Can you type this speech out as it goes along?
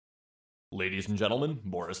Ladies and gentlemen,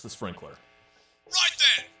 Boris the Sprinkler. Right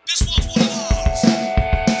then, this one's one of those.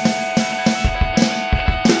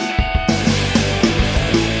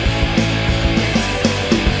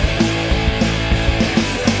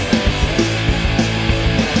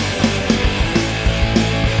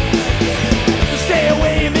 Stay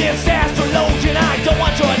away, Miss Astrologian. I don't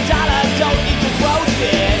want your dollar, don't need to gross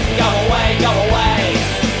it. Go away, go away.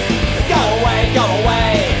 Go away, go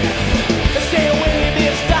away. Stay away,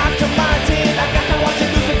 Miss Dr. Martin. I got to watch you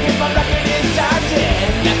lose again, my record is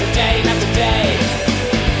charging. Not today, not today.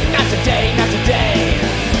 Not today, not today.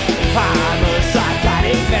 I'm a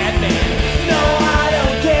psychotic madman. No, I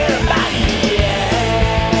don't care about you, yeah.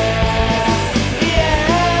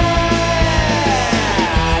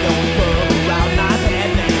 I don't come around my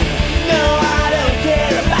madman. No, I don't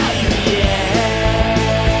care about you,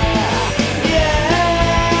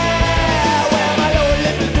 well, my lower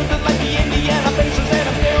lip is dripping like the Indiana Pacers, and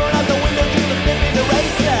I'm staring out the window just to flip in the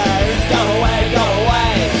racers. Go away, go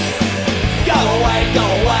away. Go away, go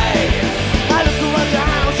away. I look around your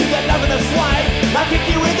house, you got nothing to swipe. I'll kick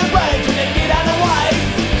you in the brains when you get out of white.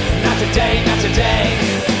 Not today, not today.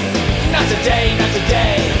 Not today, not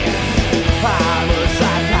today. I'm a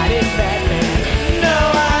psychotic madman. No,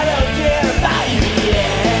 I don't care about you,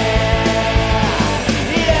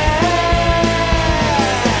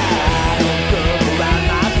 I don't come around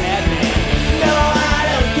my madman. No, I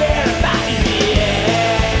don't care about you,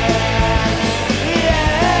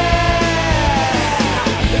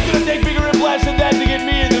 It's gonna take bigger and blast than that to get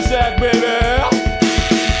me in the sack, baby.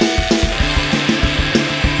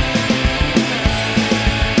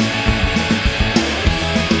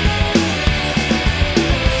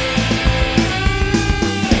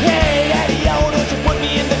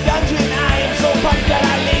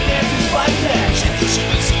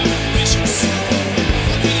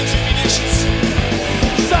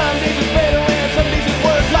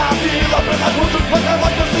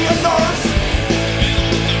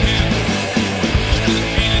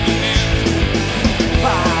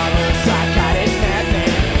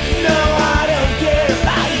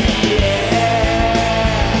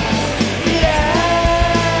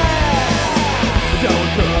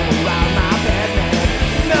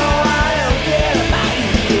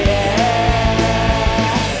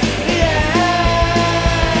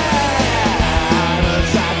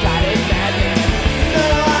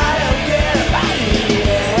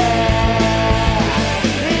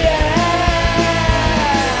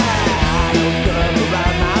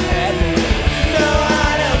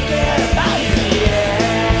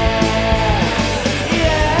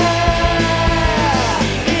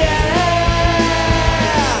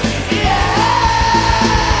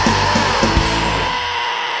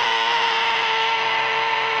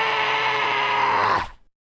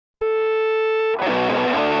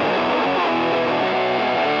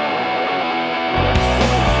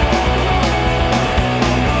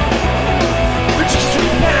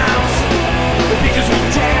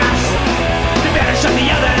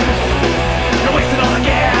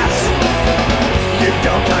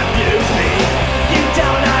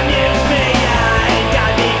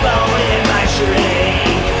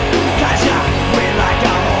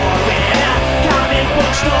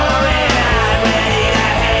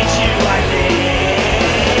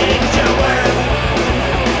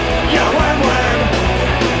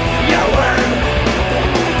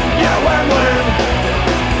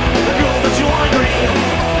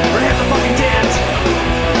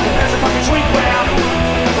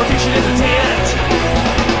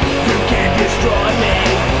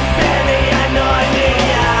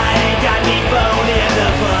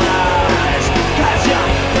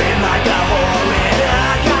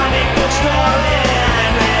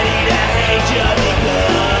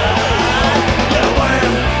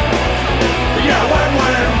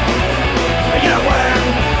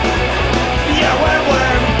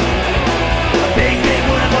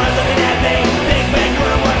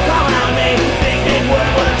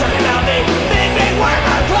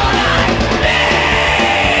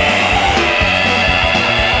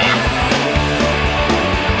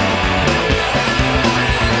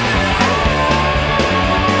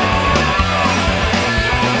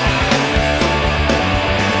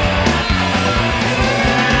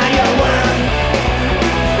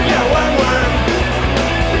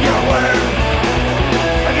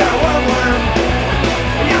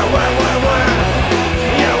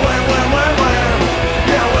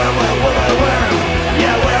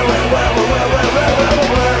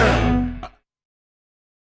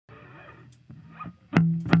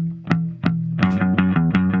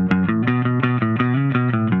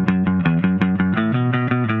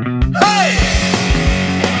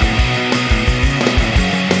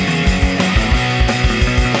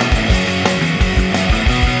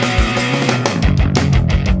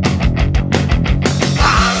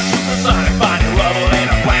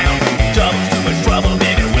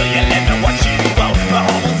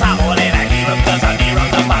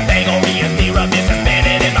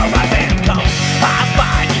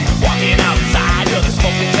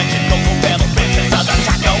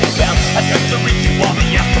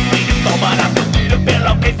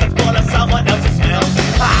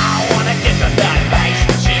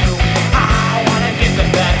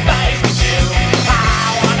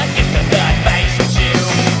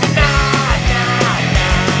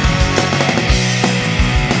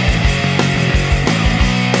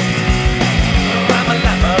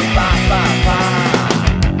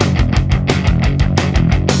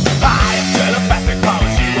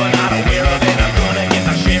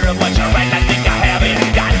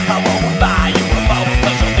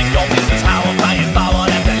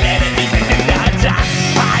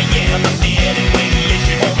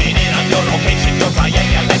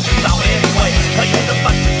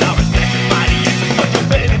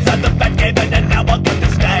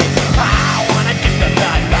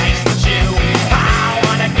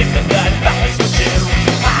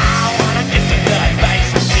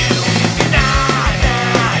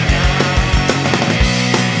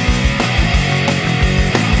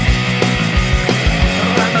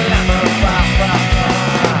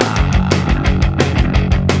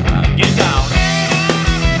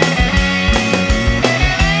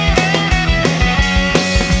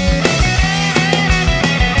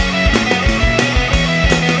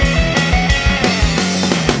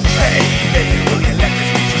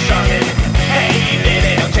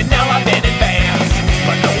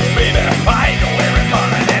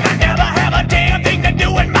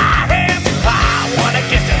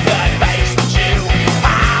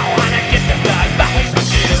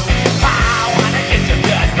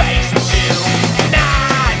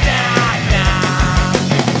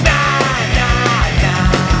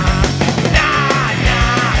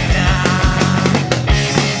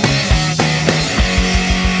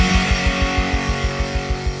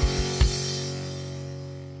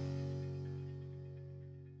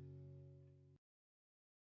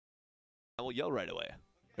 we'll yell right away.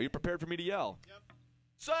 Are you prepared for me to yell? Yep.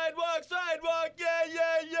 Sidewalk, sidewalk, yeah,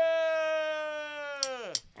 yeah, yeah!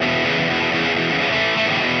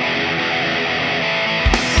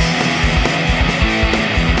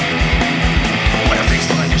 When a face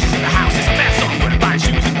full of dishes in the house is a mess, so I'm gonna buy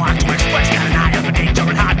shoes and walk to express. Got an eye for danger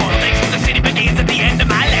and hard-boiled eggs, 'cause the city begins at the end of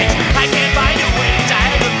my legs. I can't find a way to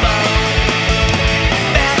tie the bow.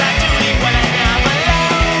 Better duty when I am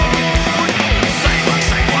alone. Sidewalk,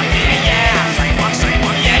 sidewalk, yeah, yeah. Sidewalk,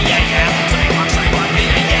 sidewalk, yeah, yeah, yeah. Sidewalk, sidewalk,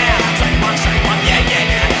 yeah, yeah. Sidewalk, sidewalk, yeah,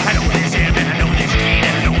 yeah, yeah. I know this him and I know this street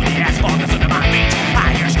and I know the asphalt that's under my feet.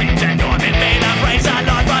 I hear screams and Norman Bain. I praise the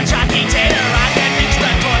Lord for Chucky Taylor. I can fix the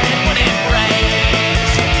toilet when it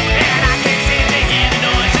breaks, and I can seem to hear the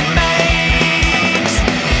noise it makes.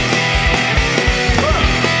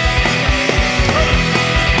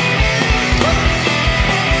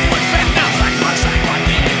 What's that now? Sidewalk, sidewalk,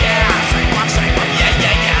 yeah, yeah. Sidewalk, sidewalk, yeah,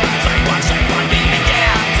 yeah, yeah. Sidewalk, sidewalk, yeah,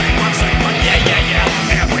 yeah. Sidewalk, sidewalk, yeah, yeah,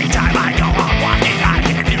 yeah. Every time I go on walking, I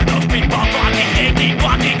can hear those people talking. They keep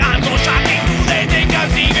walking, I'm so shocking. Who they think I'm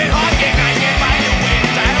Stephen Hawking? I can't find a way to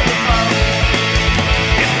dial the phone.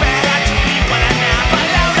 It's better to be when I'm not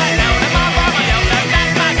alone. I'm all on my own. I'm not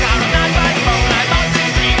my car, I'm not my phone. I'm on the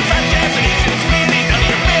streets, I'm Japanese and screaming. None of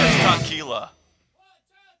your fears. Tequila.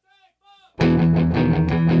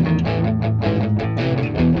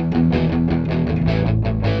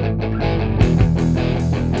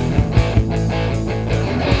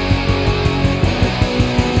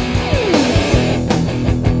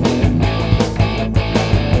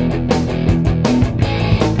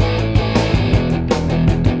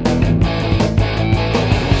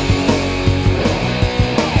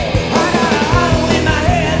 In my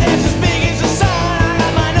head, it's as big as the sun. I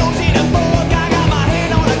got my nose in a book, I got my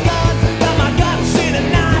hand on a gun, got my guts in a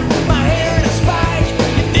knot, my hair in a spike.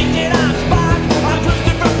 You think that I'm Spock? I'm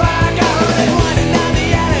Christopher Pike. I heard it running down the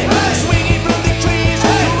alley, swinging from the trees.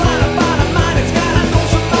 Right about a mine, it's got a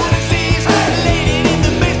ghost of my disease. Lady in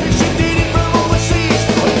the basement, she did it from overseas.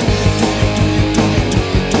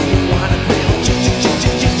 Do you wanna grill cheese?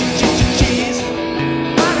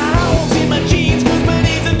 I got holes in my jeans, 'cause my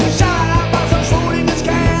knees are too short. I bought some shooting this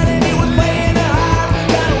cat and it was playing it hard.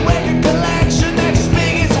 Got a record collection that's as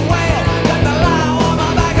big as a whale. Got the law on my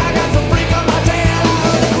back, I got some freak on my tail. I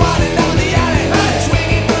heard it running down the alley,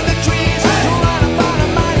 swinging from the trees. Right about a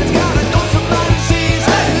mine, it's got a dose of my disease.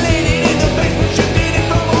 Lady in the basement, she did it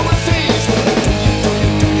from overseas. Do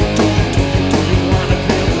you wanna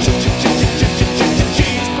grill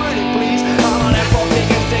cheese? Pretty please. I'm on that phone,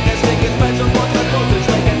 stickers, special for the doses.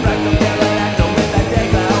 They can wreck them, they're like them with that day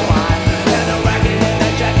glow on. And the racket in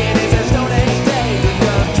that jacket is a Stone Age day to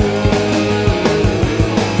come true.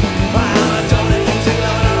 I'm a total music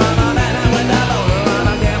loner, I'm a man with a loner. I'm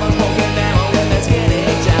a camel smoking devil with a skinny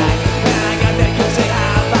jack. And I got that juicy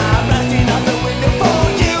high vibe resting up the window for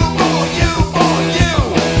you, for you, for you.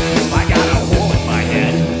 I got a hole in my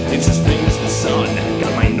head, it's as big as the sun.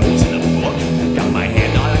 Got my nose in a book, got my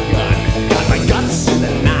hand on a gun, got my guts in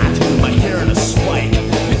a knot, my hair in a spike.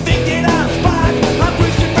 You think that I'm Spock? I'm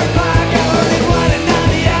Christopher Pike. I heard it running down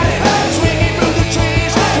the alley, swinging through the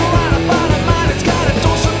trees. Right about a mine, it's got a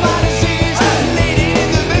dose of my disease. Lady in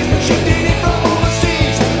the basement, she did it from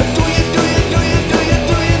overseas. Do you want a grilled cheese?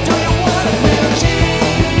 Do you want a grilled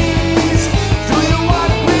cheese? Do you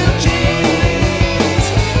want a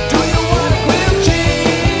grilled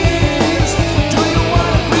cheese? Do you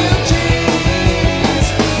want a grilled cheese?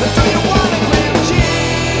 Do you want a grilled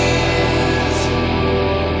cheese?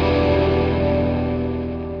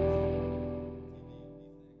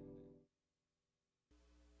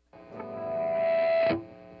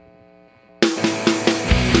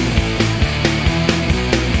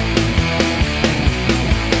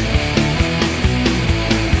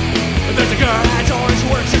 There's a girl at George who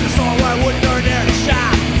works in the store where I wouldn't ordinarily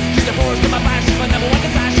shop. She's divorced from my five, she's my number one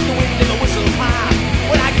desire. She's the wind in the whistles pop.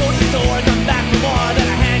 When I go to the store, I come back for more. Then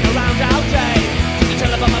I hang around all day. She can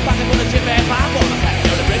tell about my pocket full of chip and pop. Or my pack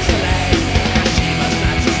of the bricks to lay. She must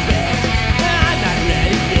not suspect I'm not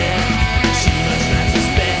ready yet. She must not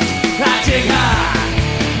suspect I take her,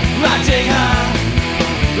 I take her,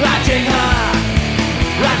 I take her,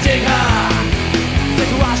 I take her.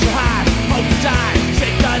 Take a wash your heart, hold the time.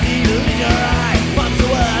 Stick the needle in your eye. Bumps the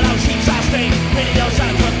word on sheets are straight. Radio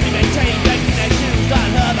silence must be maintained. Making their shoes on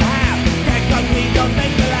her behalf. Can't come clean, don't make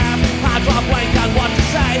me laugh. I drop blank on what to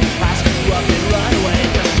say. I screw up and run away.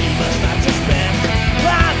 'Cause she must not suspect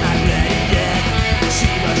I'm not ready yet. She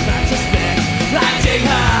must not suspect I take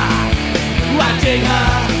her, I take her,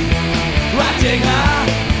 I take her,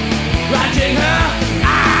 I take her.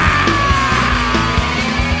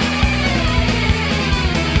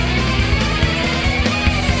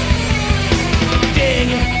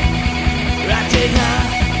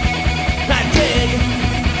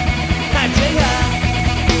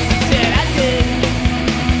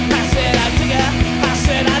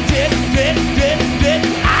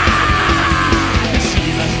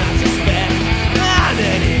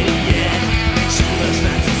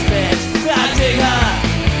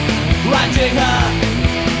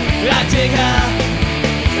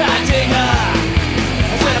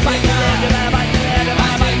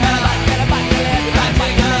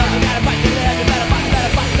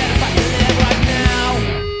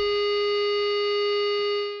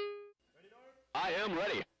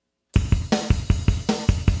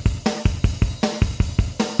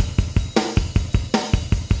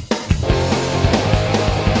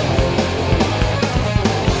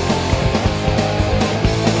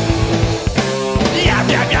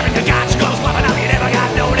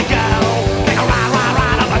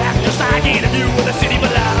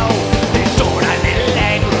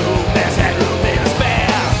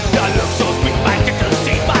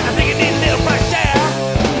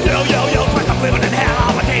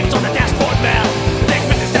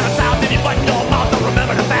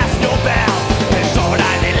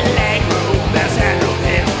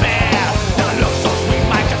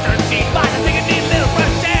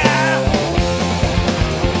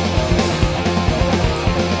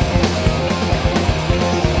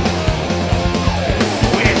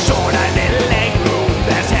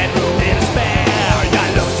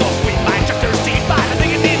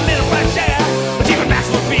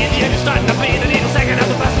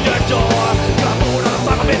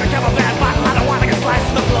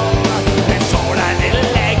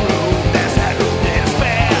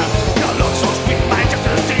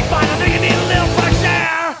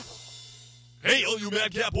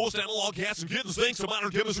 madcap post-analog cats and kittens. Thanks to modern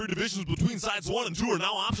chemistry, divisions between sides 1 and 2 are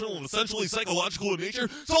now optional and essentially psychological in nature.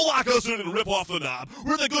 So lock us in and rip off the knob.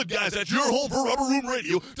 We're the good guys at your home for Rubber Room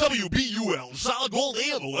Radio, WBUL, Solid Gold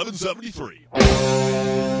AM 1173.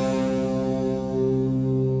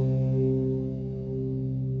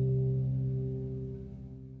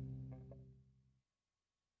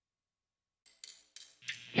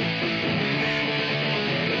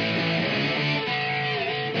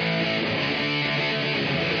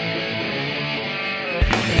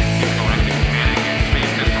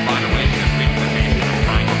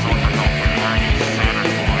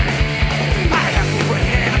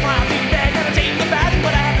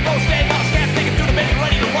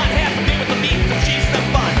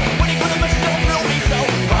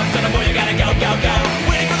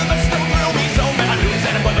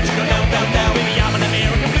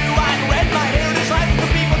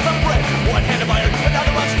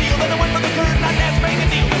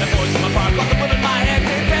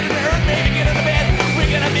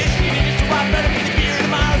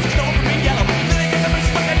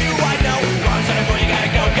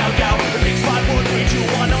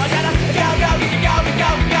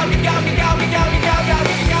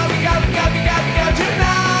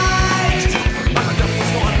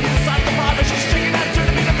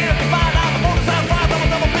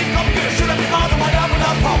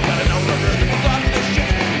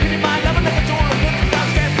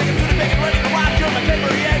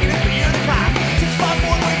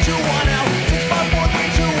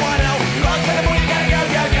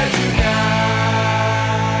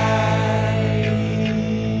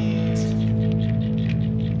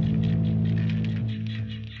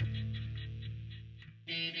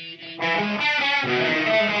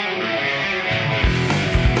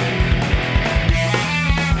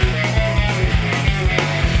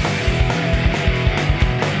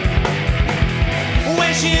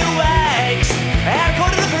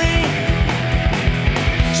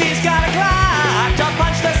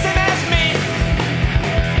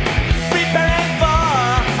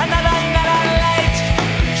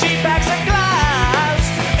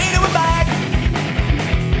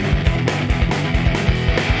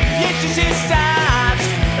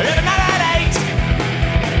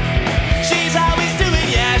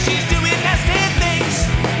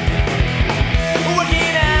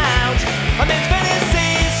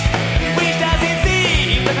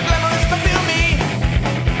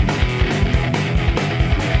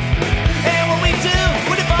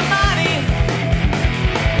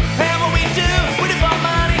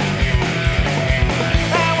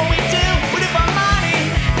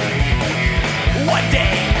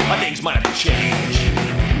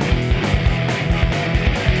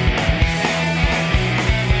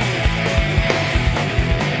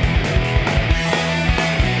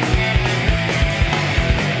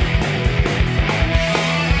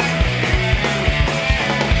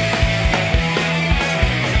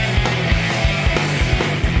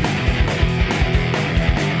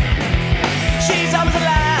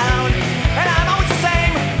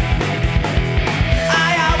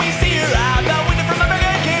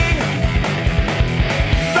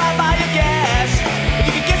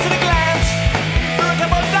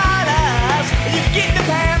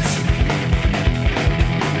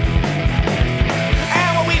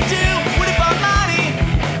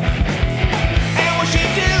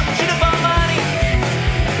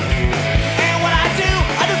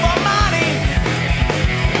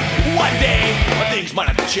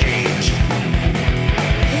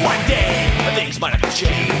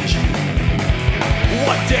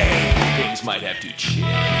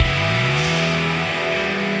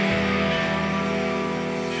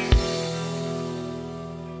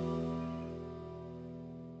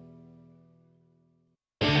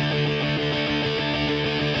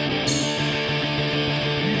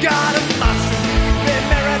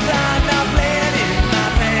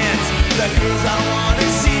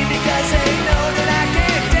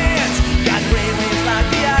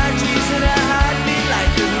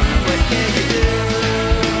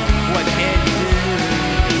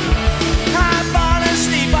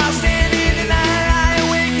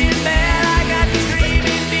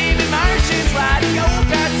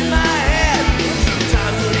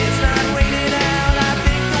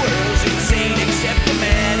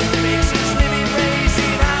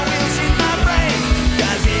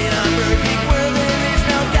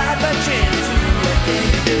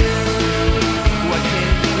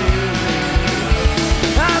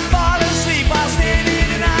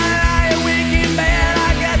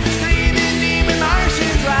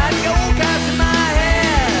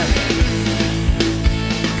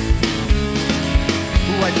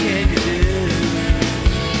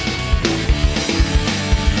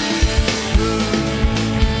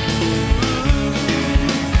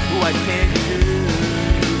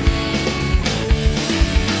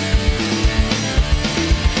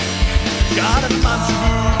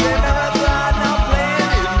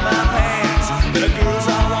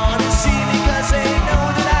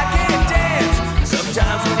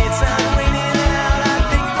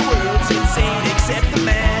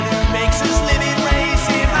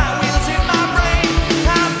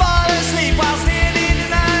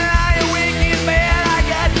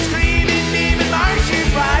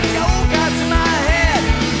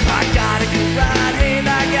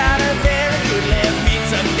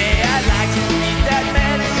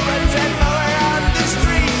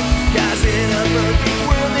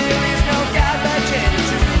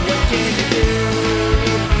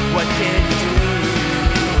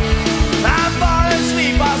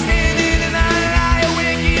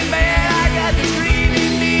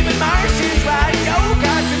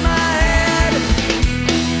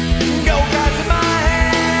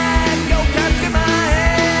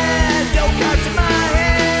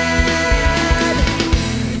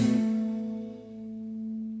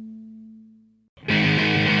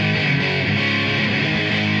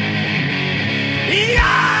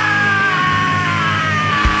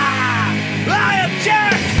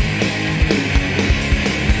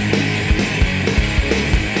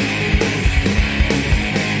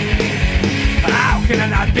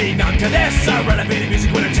 making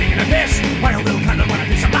music when I'm taking a piss. My own little condom when I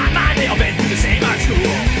piss on my mind. They all been through the same art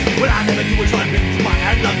school. What I never do is run through my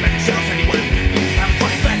head, love many shells anyone. I'm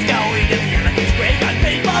funny, let's go. Eat at the end of this grave. Got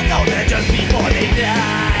people go there just before they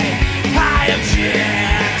die. I am shit.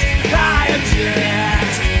 I am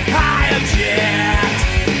shit. I am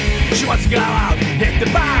shit. She wants to go out, hit the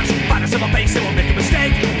bars, find a civil base and will make a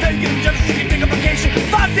mistake. Then get a judge, she can take a vacation.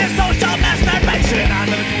 Fuck this social masturbation. I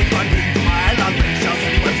never do it, run through my head, love many shells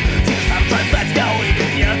anyone. So this time try, let's go. Eat at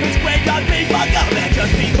the end of this grave. Got people go there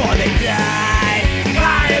just before they die.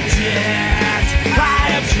 I am shit.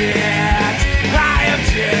 I am shit. I am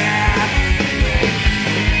shit.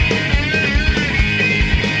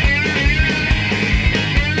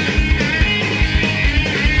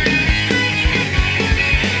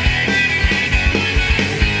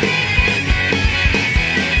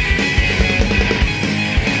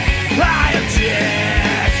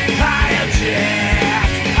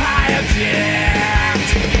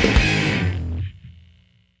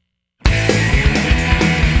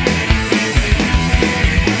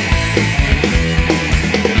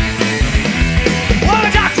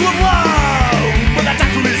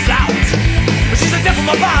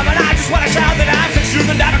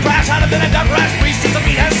 Then I got rash priest as a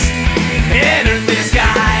Venus in her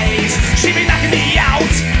disguise. She be knocking me out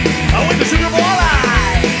with the Superball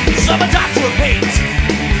Eyes. I'm a doctor of hate,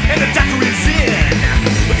 and the doctor is in.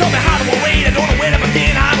 But tell me how to wait, I don't know where to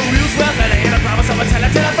begin. I'm a real swell fella, and I promise I'm a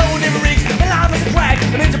telephone never rings. And I'm as a drag,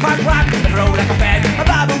 I'm into pop rock, and throw like a fag. A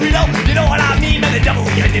barbarito, you know what I mean? And the double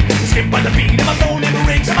onion, skip on the beat, and my phone never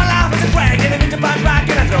rings. I'm alive as a drag, and I'm into pop rock,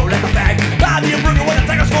 and I throw like a fag. Bobby a burger with a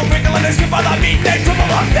tiger skull pickle, and they skip on the beat, they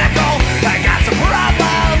triple up that goal. I got some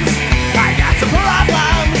problems. I got some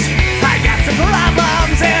problems. I got some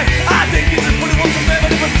problems, and I think it's a pretty one to remember.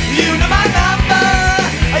 But you know my number.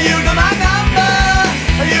 You know my number.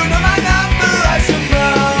 You know my number, I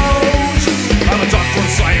suppose. I'm a doctor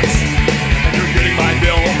of science, and you're getting my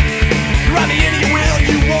bill. You run me any will,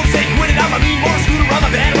 you won't say quit it. I'm a mean Boris scooter, I'm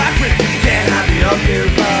a bad whack quit. Can I be a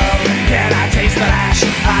beautiful? Can I taste the lash?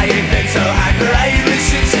 I ain't been so hyper-avid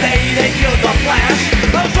since the day they killed the Flash.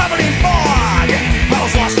 I was dropping in fog, I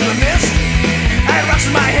was lost in the mist. I had rocks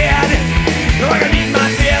in my head, like I need my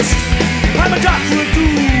fist. I'm a doctor of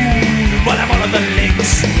doom, but I'm one of the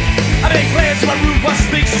links. I make plans to my room, plus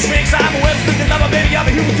speaks and snakes. I'm a web sticking up a baby, I'm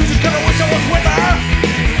a human too, just kinda wish I was with her.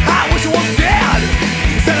 I wish I was dead,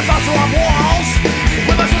 instead of bouncing on walls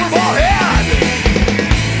with my Superball head.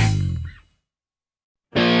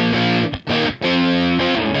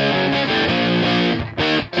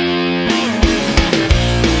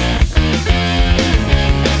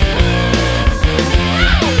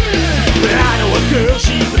 Girl,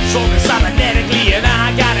 she controls me cybernetically, and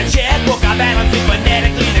I got a checkbook. I balance it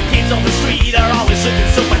phonetically. The kids on the street are always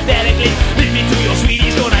looking so pathetically. Lead me to your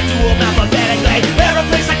sweeties, gonna do them alphabetically. Every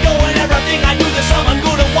place I go and everything I do, there's someone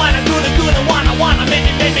gonna wanna make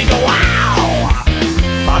me go wow.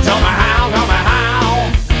 Oh, tell me how.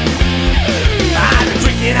 I've been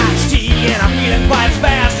drinking iced tea and I'm feeling quite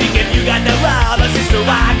spastic. If you got the rubber, sister,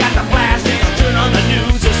 I got the plastic. I'll turn on the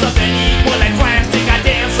news or something equally drastic. I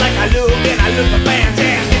dance like I look and I look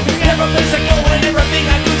fantastic. Every place I go and everything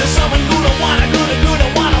I do, there's someone gonna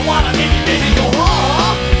wanna make me go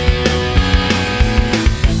oh.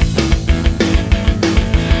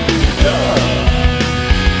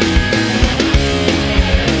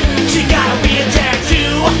 She got a weird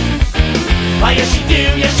tattoo. Oh yes she do.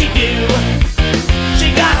 She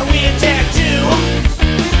got a weird tattoo.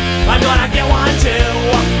 I'm gonna get one too.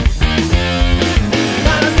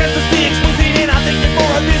 Not a sense of the explicit, and I think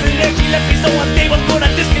before I visit it, she left me so unstable, gonna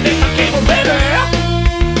disconnect my cable, baby.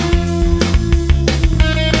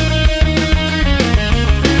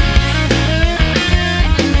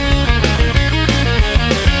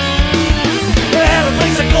 Every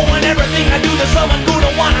place I go and everything I do, there's someone gonna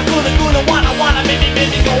wanna make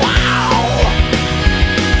me go wow.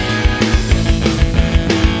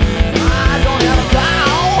 I don't have a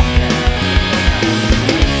clown.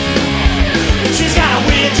 She's got a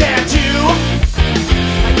weird tattoo.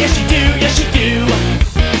 Yes she do.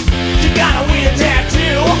 She got a weird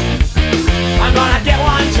tattoo. I'm gonna get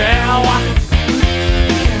one too.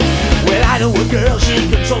 Well, I know a girl, she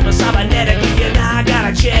controls me cybernetically, and I got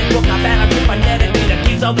a checkbook, I balance it phonetically. The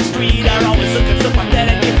kids on the street are always looking so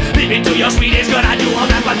pathetically. Lead me to your sweeties, gonna do all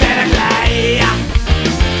that pathetically.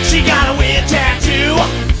 She got a weird tattoo.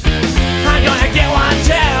 I'm gonna get one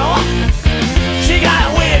too. She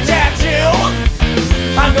got a weird tattoo.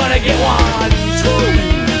 I'm gonna get one too.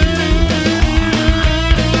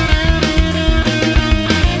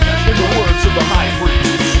 In the words of the high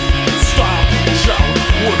priest, stop, shout,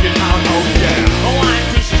 working out, oh yeah.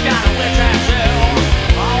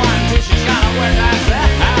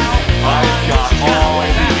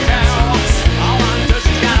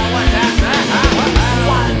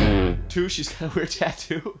 She's got a weird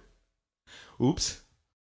tattoo. Oops.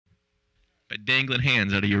 By dangling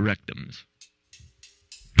hands out of your rectums.